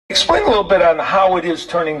Explain a little bit on how it is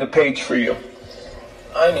turning the page for you.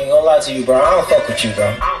 I ain't even gonna lie to you, bro. I don't fuck with you, bro.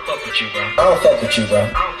 I don't fuck with you, bro. I don't fuck with you, bro.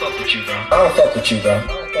 I don't fuck with you, bro. I don't fuck with you, bro.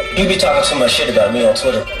 You be talking too much shit about me on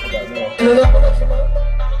Twitter. Nigga, I'ma let you know.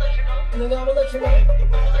 Nigga, I'ma let you know.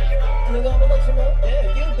 Nigga, I'ma let you know.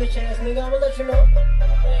 Yeah, you bitch ass nigga, I'ma let you know.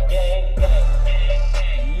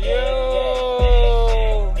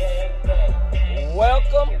 Yo,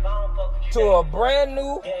 welcome to a brand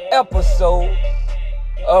new episode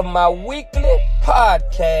of my weekly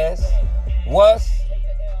podcast, What's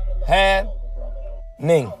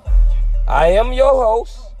Happening? I am your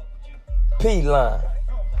host, P-Line.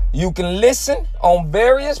 You can listen on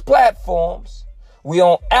various platforms. We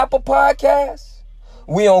on Apple Podcasts,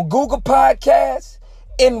 we on Google Podcasts,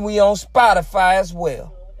 and we on Spotify as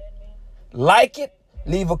well. Like it,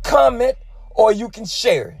 leave a comment, or you can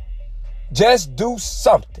share it. Just do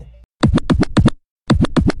something.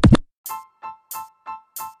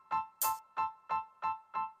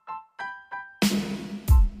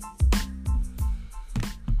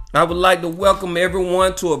 I would like to welcome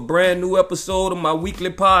everyone to a brand new episode of my weekly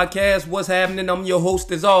podcast, What's Happening? I'm your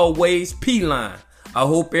host as always, P-Line. I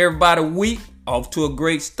hope everybody week off to a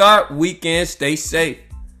great start. Weekend, stay safe.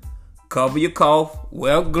 Cover your cough,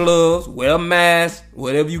 wear gloves, wear masks,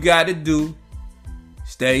 whatever you got to do.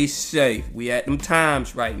 Stay safe. We at them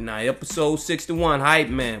times right now. Episode 61, Hype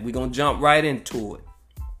Man. We gonna jump right into it.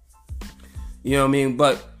 You know what I mean?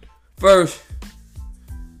 But first,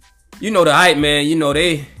 you know the Hype Man, you know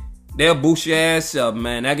they'll boost your ass up,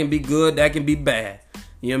 man. That can be good, that can be bad.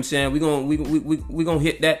 You know what I'm saying? We gonna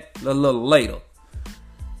hit that a little later.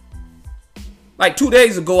 Like 2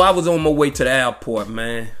 days ago, I was on my way to the airport,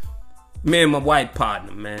 man. Me and my white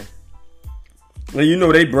partner, man. Well, you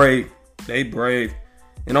know they brave. They brave.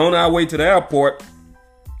 And on our way to the airport,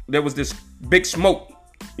 there was this big smoke.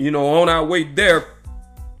 You know, on our way there,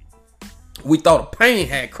 we thought a plane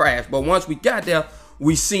had crashed. But once we got there,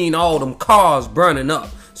 we seen all them cars burning up.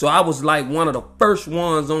 So I was like one of the first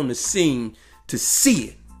ones on the scene to see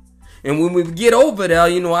it. And when we get over there,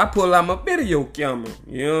 you know, I pull out my video camera.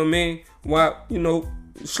 You know what I mean? While, you know,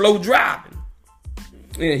 slow driving.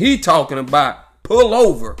 And he talking about pull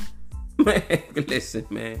over. Man, listen,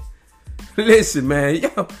 man. Listen, man.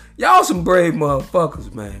 Y'all some brave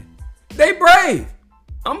motherfuckers, man. They brave.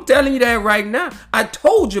 I'm telling you that right now. I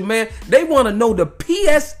told you, man, they want to know the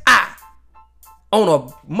PSI on a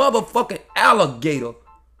motherfucking alligator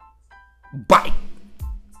bite.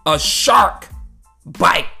 A shark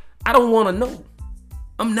bite. I don't want to know.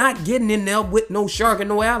 I'm not getting in there with no shark and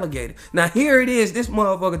no alligator. Now here it is, this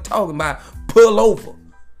motherfucker talking about pull over.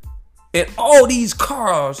 And all these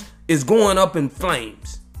cars is going up in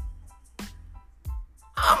flames.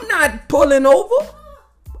 I'm not pulling over.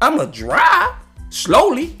 I'm going to drive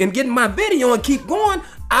slowly and get my video and keep going.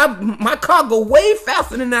 My car go way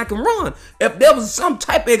faster than I can run. If there was some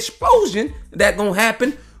type of explosion that gonna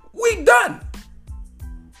happen, we done.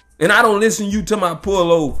 And I don't listen to you till I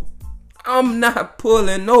pull over. I'm not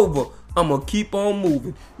pulling over. I'm gonna keep on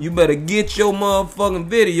moving. You better get your motherfucking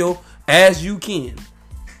video as you can.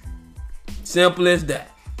 Simple as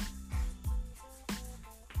that.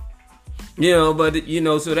 You know, but you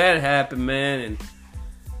know, so that happened, man, and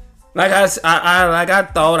like I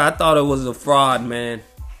thought it was a fraud, man.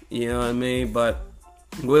 You know what I mean? But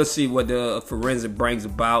we'll see what the forensic brings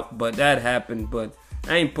about. But that happened. But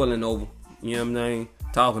I ain't pulling over. You know what I mean?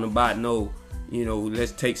 Talking about no, you know,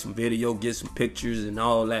 let's take some video, get some pictures and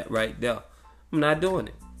all that right there. I'm not doing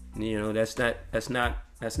it. You know, that's not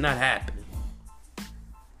happening.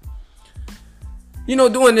 You know,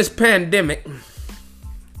 during this pandemic,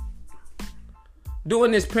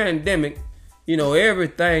 you know,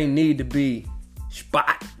 everything need to be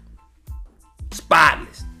spotless.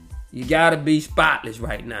 You gotta be spotless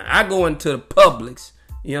right now. I go into the Publix,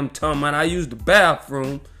 you know what I'm talking about? I use the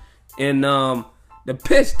bathroom, and the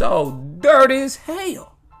piss dog dirty as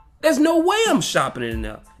hell. There's no way I'm shopping in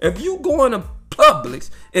there. If you go into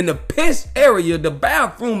Publix in the piss area, the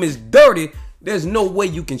bathroom is dirty, there's no way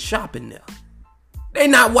you can shop in there. They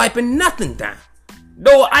not wiping nothing down.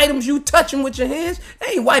 Those items you touching with your hands,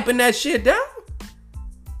 they ain't wiping that shit down.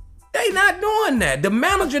 They not doing that. The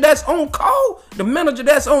manager that's on call, the manager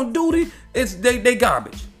that's on duty, they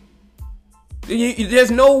garbage. There's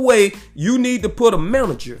no way you need to put a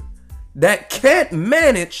manager that can't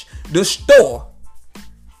manage the store.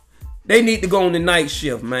 They need to go on the night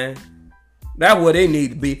shift, man. That's what they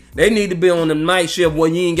need to be. They need to be on the night shift where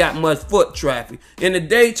you ain't got much foot traffic. In the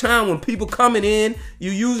daytime, when people coming in,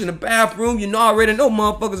 you using the bathroom, you already know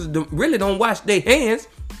motherfuckers really don't wash their hands.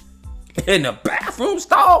 In the bathroom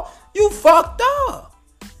stall, you fucked up.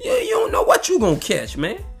 You don't know what you gonna catch,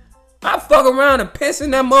 man. I fuck around and piss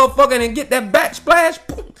in that motherfucker and get that backsplash.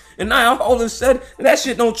 Boom, and now all of a sudden, that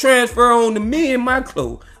shit don't transfer on to me and my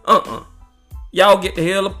clothes. Y'all get the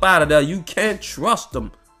hell up out of there. You can't trust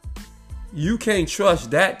them. You can't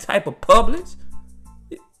trust that type of Publix.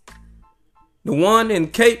 The one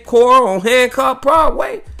in Cape Coral on Hancock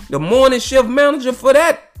Broadway, the morning shift manager for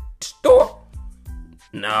that store.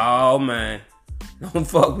 No, man. Don't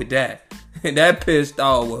fuck with that. That piss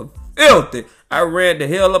dog was filthy. I ran the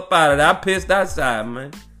hell up out of it. I pissed outside,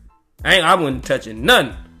 man. I wasn't touching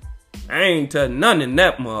nothing. I ain't touching nothing in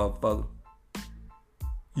that motherfucker.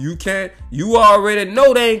 You already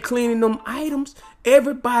know they ain't cleaning them items.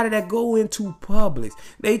 Everybody that go into Publix,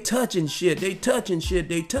 they touching shit.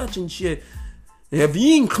 If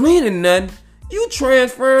you ain't cleaning nothing, you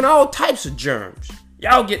transferring all types of germs.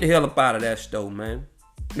 Y'all get the hell up out of that store, man.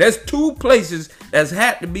 There's 2 places that's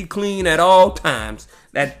had to be clean at all times.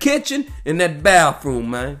 That kitchen and that bathroom,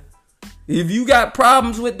 man. If you got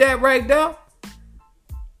problems with that right there,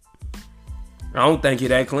 I don't think you're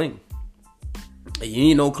that clean. You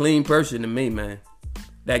ain't no clean person to me, man.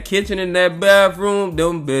 That kitchen and that bathroom,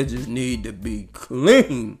 them bitches need to be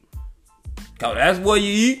clean. Cause that's where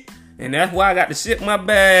you eat. And that's why I got to sit my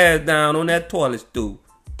bad down on that toilet stool.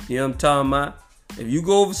 You know what I'm talking about? If you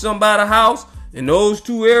go over somebody's house and those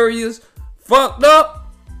 2 areas fucked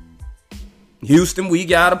up, Houston, we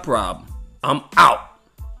got a problem. I'm out.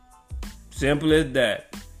 Simple as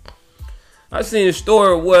that. I seen a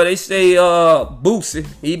story where they say Boosie,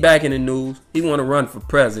 he back in the news. He want to run for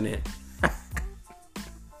president.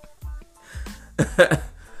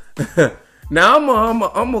 Now I'm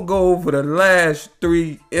gonna go over the last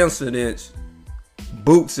 3 incidents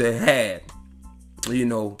Boosie had,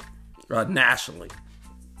 nationally.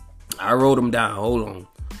 I wrote them down. Hold on.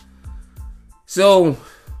 So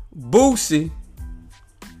Boosie,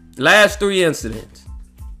 last 3 incidents.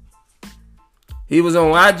 He was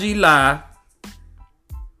on IG Live,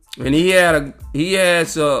 and he had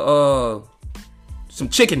some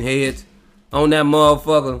chicken heads on that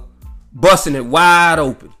motherfucker, busting it wide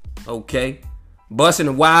open. Okay, busting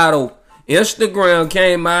it wide open. Instagram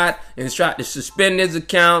came out and tried to suspend his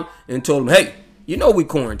account and told him, hey, we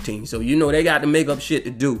quarantined, so they got to make up shit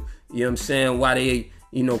to do. You know what I'm saying? Why they,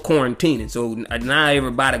 quarantining. So now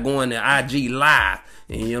everybody going to IG Live.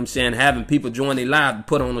 And you know what I'm saying? Having people join their live to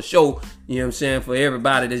put on a show, you know what I'm saying, for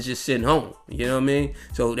everybody that's just sitting home. You know what I mean?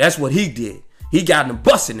 So that's what he did. He got them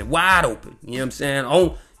busting it wide open. You know what I'm saying?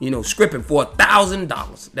 On, scripting for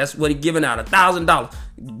 $1,000. That's what he giving out, $1,000.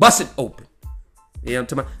 Bust it open. You know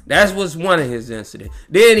what I'm talking about? That was one of his incidents.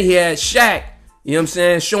 Then he had Shaq, you know what I'm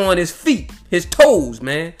saying, showing his feet, his toes,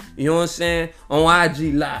 man. You know what I'm saying? On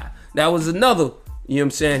IG Live. That was another, you know what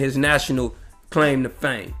I'm saying, his national claim to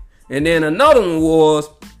fame. And then another one was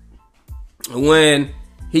when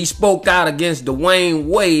he spoke out against Dwayne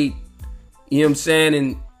Wade, you know what I'm saying,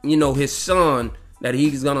 and, his son, that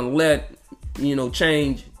he's going to let,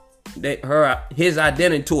 change his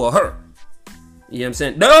identity to a her. You know what I'm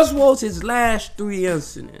saying? Those was his last 3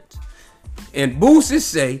 incidents. And Boosie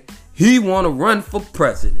say he want to run for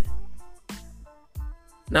president.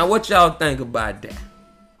 Now, what y'all think about that?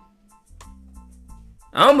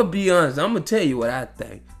 I'm going to be honest. I'm going to tell you what I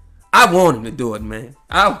think. I want him to do it, man.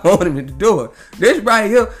 I want him to do it. This right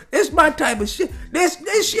here, this my type of shit. This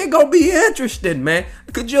shit gonna be interesting, man.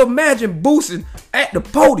 Could you imagine Boosie at the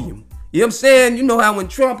podium? You know what I'm saying? You know how when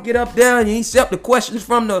Trump get up there and he accept the questions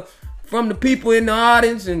from the people in the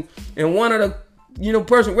audience, and one of the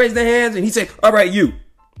person raise their hands and he say, all right, you.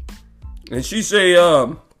 And she say,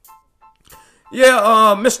 Mr.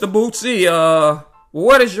 Boosie,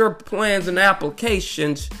 what is your plans and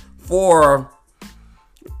applications for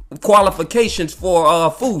qualifications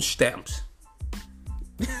for food stamps?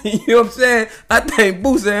 You know what I'm saying? I think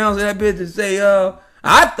Boosie answer that bitch and say,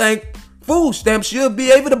 I think food stamps should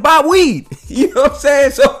be able to buy weed. You know what I'm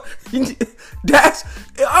saying? So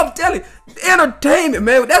I'm telling you, entertainment,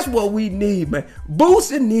 man. That's what we need, man.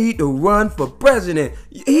 Boosie need to run for president.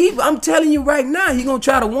 I'm telling you right now, he gonna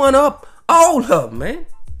try to one up all of them, man.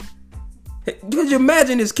 Could you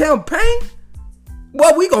imagine his campaign?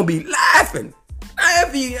 Well, we gonna be laughing.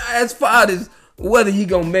 As far as whether he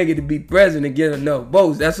gonna make it to be president and get enough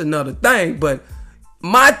votes, that's another thing. But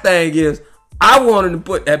my thing is, I want him to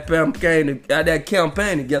put that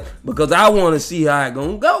campaign together because I want to see how it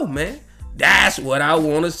gonna go, man. That's what I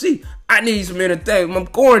want to see. I need some entertainment. I'm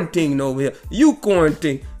quarantined over here. You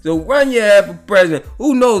quarantined. So run your ass for president.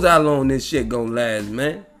 Who knows how long this shit gonna last, man?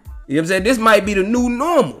 You know what I'm saying? This might be the new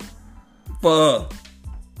normal for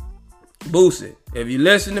Boosie. If you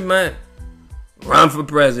listen to man, run for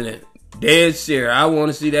president. Dead serious. I want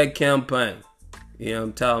to see that campaign. You know what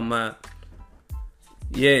I'm talking about?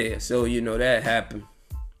 Yeah, so you know that happened.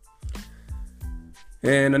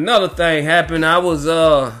 And another thing happened. I was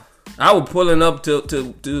pulling up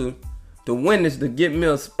to Wendy's to get me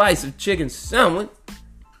a spicy chicken sandwich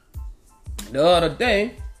the other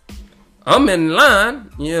day. I'm in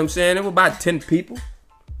line, you know what I'm saying? There were about 10 people.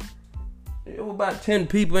 There were about 10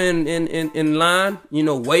 people in line, you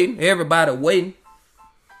know, waiting. Everybody waiting.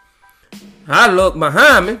 I look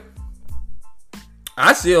behind me.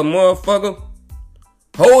 I see a motherfucker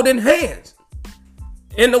holding hands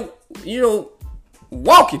in the, you know,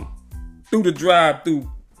 walking through the drive-thru,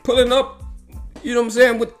 pulling up, you know what I'm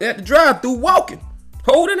saying, at the drive-thru, walking,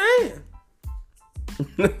 holding hands.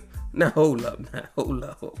 Now, hold up.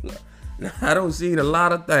 Now, I don't see a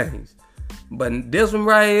lot of things, but this one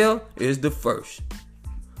right here is the first.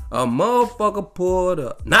 A motherfucker pulled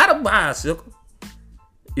up, not a bicycle.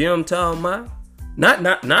 You know what I'm talking about? Not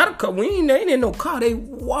a car. They ain't in no car. They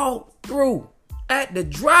walked through at the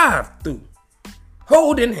drive-thru,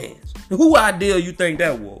 holding hands. Who idea you think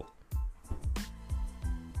that was?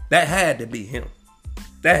 That had to be him.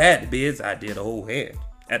 That had to be his idea to hold hands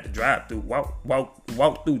at the drive-thru,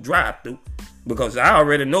 walk through drive-thru, because I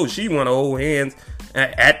already know she want to hold hands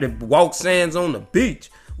at the walk sands on the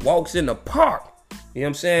beach, walks in the park. You know what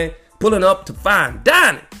I'm saying? Pulling up to fine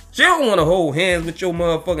dining. She don't want to hold hands with your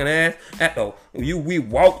motherfucking ass at the we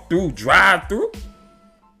walk through drive-thru.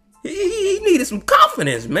 He needed some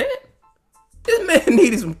confidence, man. This man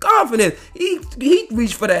needed some confidence. He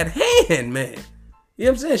reached for that hand, man. You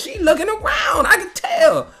know what I'm saying? She looking around. I can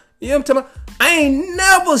tell. You know what I'm talking about? I ain't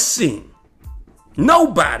never seen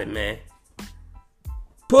nobody, man,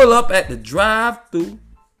 pull up at the drive-thru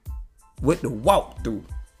with the walk-through.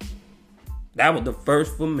 That was the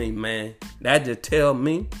first for me, man. That just tell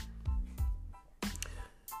me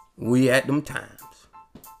we at them times.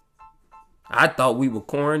 I thought we were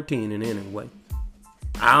quarantining anyway.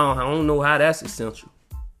 I don't know how that's essential.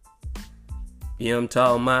 You know what I'm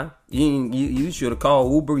talking about? You should have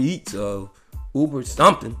called Uber Eats or Uber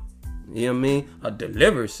something. You know what I mean? A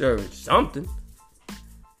delivery service, something.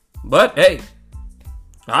 But hey,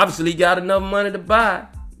 obviously got enough money to buy.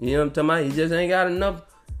 You know what I'm talking about? He just ain't got enough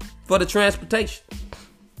for the transportation.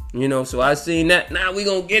 You know, so I seen that. Now we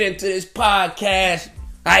gonna get into this podcast.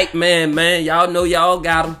 Hype man. Y'all know y'all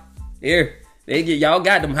got them. Here, y'all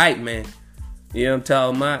got them hype man. You know what I'm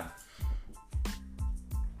talking about?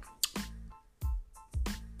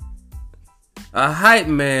 A hype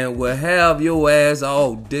man will have your ass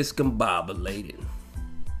all discombobulated.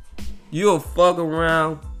 You'll fuck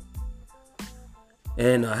around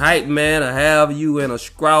and a hype man will have you in a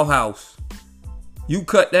scrawl house. You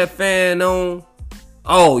cut that fan on,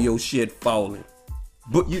 all your shit falling.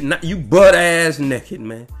 But you butt ass naked,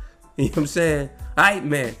 man. You know what I'm saying? Hype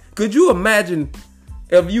man. Could you imagine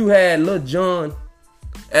if you had Lil Jon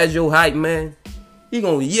as your hype man? He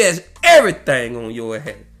gonna yes everything on your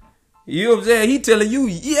head. You know what I'm saying? He telling you,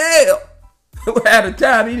 yeah. At the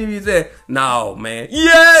time, he didn't even say, no, man,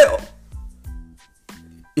 yeah.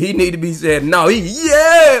 He need to be said, no,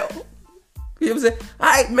 yeah. You know what I'm saying?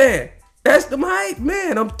 Hype man. That's the hype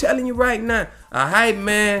man. I'm telling you right now. A hype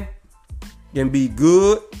man can be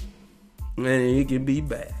good and he can be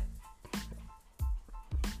bad.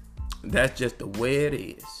 That's just the way it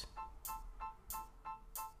is.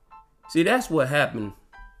 See, that's what happened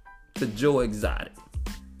to Joe Exotic.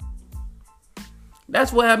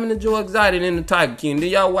 That's what happened to Joe Exotic in The Tiger King.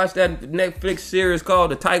 Did y'all watch that Netflix series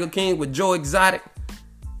called The Tiger King with Joe Exotic?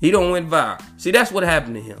 He don't went viral. See, that's what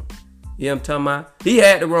happened to him. You know what I'm talking about? He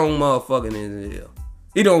had the wrong motherfucker in his ear.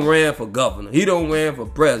 He don't ran for governor. He don't ran for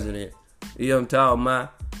president. You know what I'm talking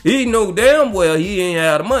about? He know damn well he ain't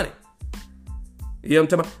had the money. You know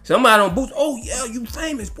what I'm talking about? Somebody on Boost. Oh yeah, you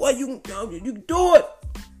famous, boy. You can do it.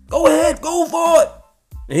 Go ahead, go for it.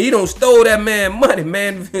 And he don't stole that man money,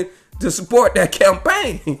 man, to support that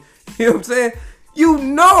campaign. You know what I'm saying? You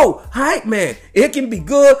know, hype man, it can be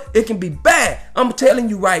good, it can be bad. I'm telling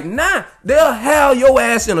you right now, they'll have your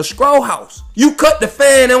ass in a scroll house. You cut the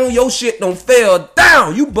fan on, your shit don't fell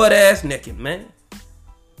down. You butt ass naked, man.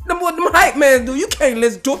 What them hype man do, you can't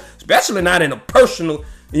listen to it, especially not in a personal,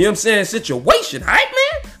 you know what I'm saying, situation. Hype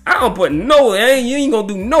man, I don't put no, you ain't gonna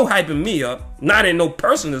do no hyping me up. Not in no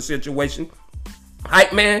personal situation.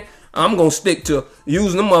 Hype man, I'm going to stick to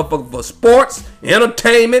using them motherfuckers for sports,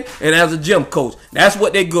 entertainment, and as a gym coach. That's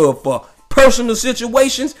what they good for. Personal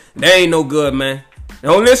situations, they ain't no good, man.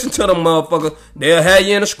 Don't listen to them motherfuckers. They'll have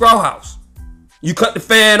you in a scroll house. You cut the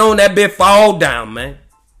fan on, that bit fall down, man.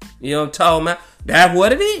 You know what I'm talking about? That's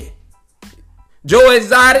what it is. Joe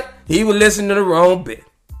Exotic, he was listening to the wrong bit.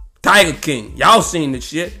 Tiger King. Y'all seen the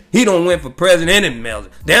shit. He don't win for president and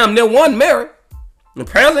Melvin. Damn, there one married. The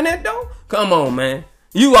president though? Come on, man.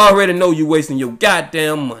 You already know you wasting your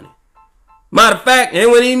goddamn money. Matter of fact, it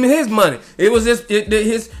wasn't even his money. It was his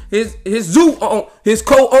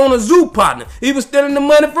co-owner zoo partner. He was stealing the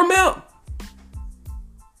money from him.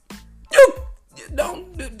 You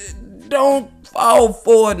don't fall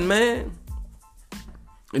for it, man.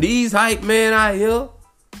 These hype men out here,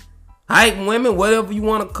 hype women, whatever you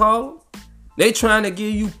want to call them, they trying to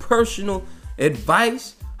give you personal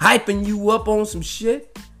advice, hyping you up on some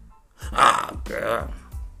shit. Ah, girl,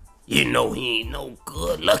 you know he ain't no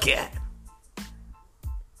good. Look at him.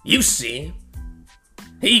 You see him.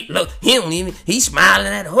 He smiling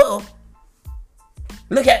at her.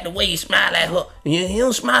 Look at the way he smile at her. He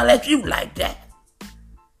don't smile at you like that.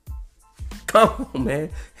 Come on, man.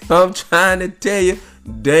 I'm trying to tell you,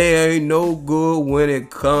 they ain't no good when it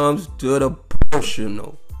comes to the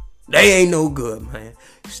personal. They ain't no good, man.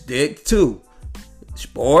 Stick to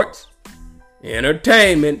sports,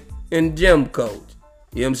 entertainment, and gym coach.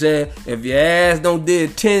 You know what I'm saying? If your ass don't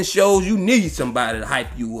did 10 shows, you need somebody to hype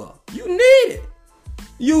you up. You need it.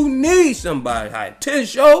 You need somebody to hype. 10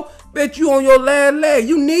 shows, bet you on your last leg.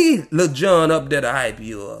 You need Lil Jon up there to hype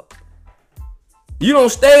you up. You don't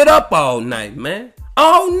stay up all night, man.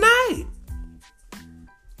 All night.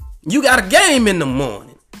 You got a game in the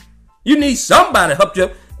morning. You need somebody to help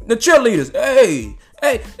you. The cheerleaders, hey,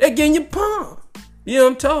 they getting you pumped. You know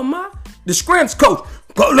what I'm talking about? The strength coach,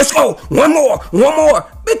 go, let's go. One more.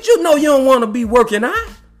 But you know you don't want to be working out.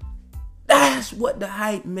 That's what the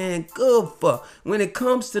hype man good for. When it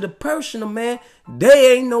comes to the personal, man,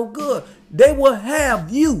 they ain't no good. They will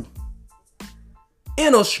have you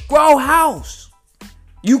in a straw house.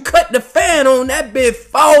 You cut the fan on, that bitch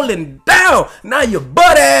falling down. Now you're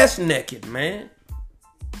butt ass naked, man.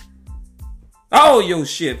 All your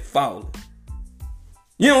shit falling.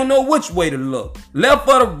 You don't know which way to look, left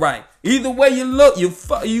or the right. Either way you look,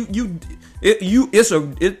 it's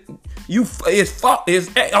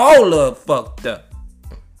all of fucked up.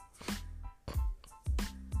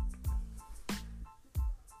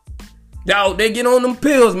 Y'all, they get on them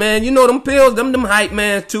pills, man. You know them pills, them hype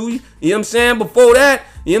mans too. You know what I'm saying? Before that,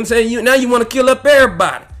 you know what I'm saying? Now you want to kill up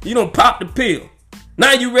everybody. You don't pop the pill.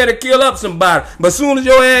 Now you ready to kill up somebody. But as soon as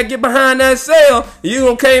your ass get behind that cell, you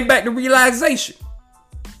gonna came back to realization.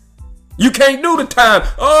 You can't do the time.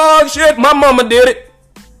 Oh shit, my mama did it.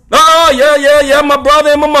 Oh yeah, my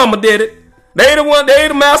brother and my mama did it. They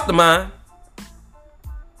the mastermind.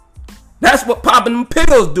 That's what popping them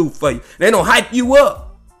pills do for you. They don't hype you up.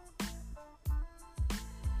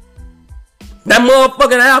 That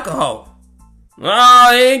motherfucking alcohol.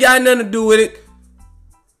 Oh, it ain't got nothing to do with it.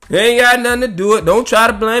 It ain't got nothing to do with it. Don't try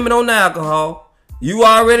to blame it on the alcohol. You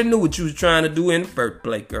already knew what you was trying to do in the first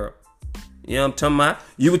place, girl. You know what I'm talking about?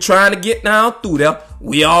 You were trying to get down through there.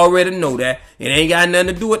 We already know that. It ain't got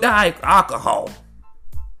nothing to do with the alcohol.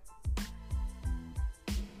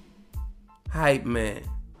 Hype man.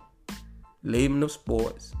 Leave him to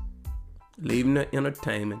sports. Leave him to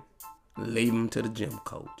entertainment. Leave him to the gym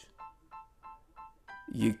coach.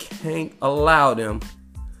 You can't allow them,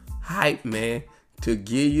 hype man, to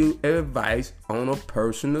give you advice on a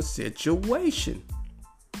personal situation.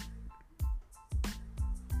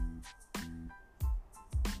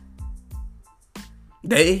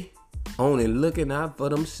 They only looking out for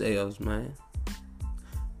themselves, man.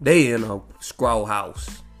 They in a scroll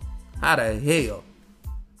house. How the hell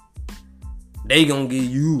they gonna get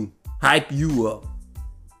you, hype you up,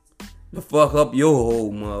 to fuck up your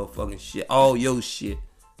whole motherfucking shit, all your shit?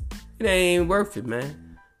 It ain't worth it,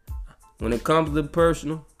 man. When it comes to the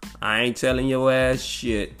personal, I ain't telling your ass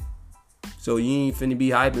shit. So you ain't finna be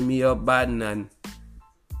hyping me up about nothing.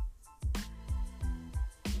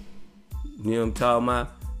 You know what I'm talking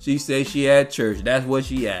about? She say she at church. That's what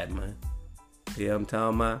she at, man. You know what I'm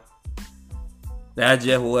talking about? That's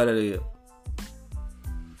just what it is.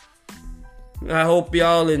 I hope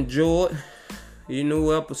y'all enjoyed your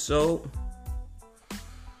new episode.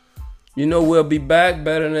 You know we'll be back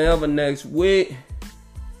better than ever next week.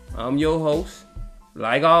 I'm your host,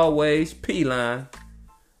 like always, P-Line,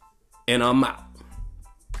 and I'm out.